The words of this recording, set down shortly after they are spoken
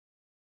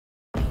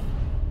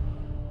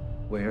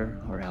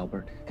Where are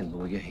Albert and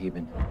Loya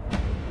Haven?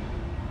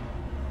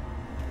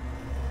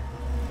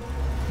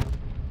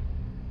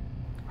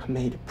 I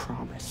made a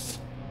promise.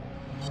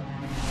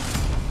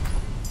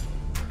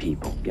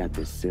 People got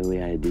this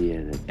silly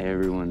idea that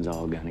everyone's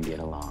all gonna get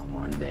along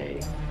one day.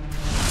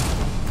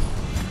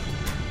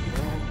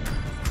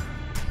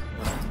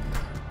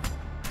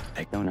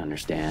 They don't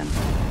understand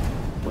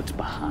what's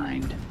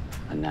behind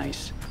a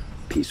nice,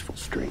 peaceful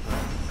street.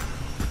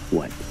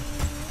 What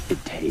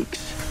it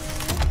takes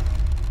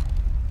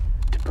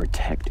to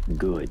protect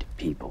good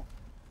people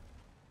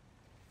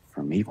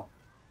from evil.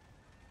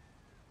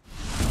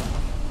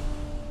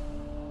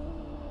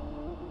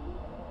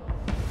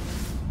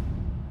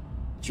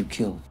 You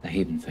killed the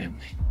Haven family.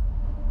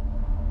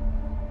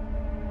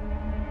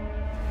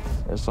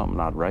 There's something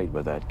not right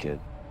with that kid.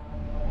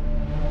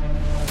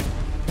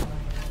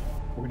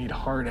 We need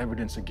hard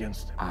evidence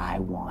against him. I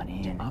want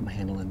in. I'm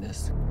handling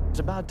this. It's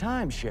about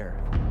time, Sheriff.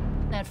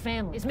 That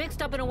family is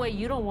mixed up in a way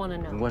you don't want to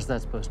know. What's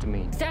that supposed to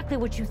mean? Exactly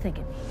what you think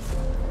it means.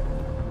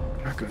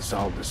 We're not gonna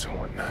solve this in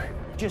one night.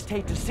 Just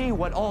hate to see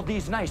what all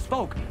these nice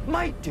folk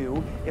might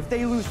do if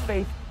they lose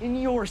faith in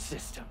your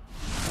system.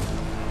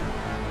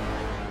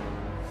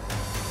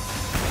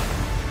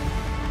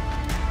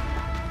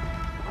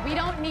 We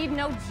don't need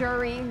no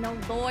jury, no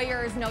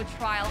lawyers, no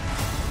trial.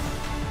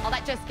 All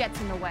that just gets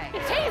in the way.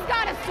 He's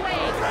got to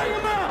swing! Drag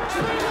him out!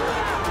 Drag him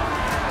out!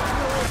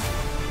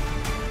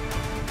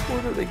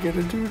 What are they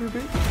gonna do to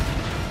me?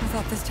 I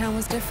thought this town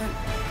was different.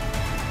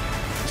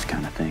 This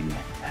kind of thing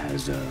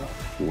has a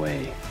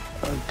way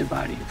of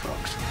dividing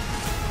folks.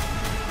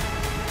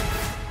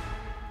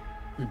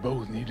 We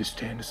both need to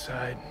stand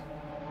aside.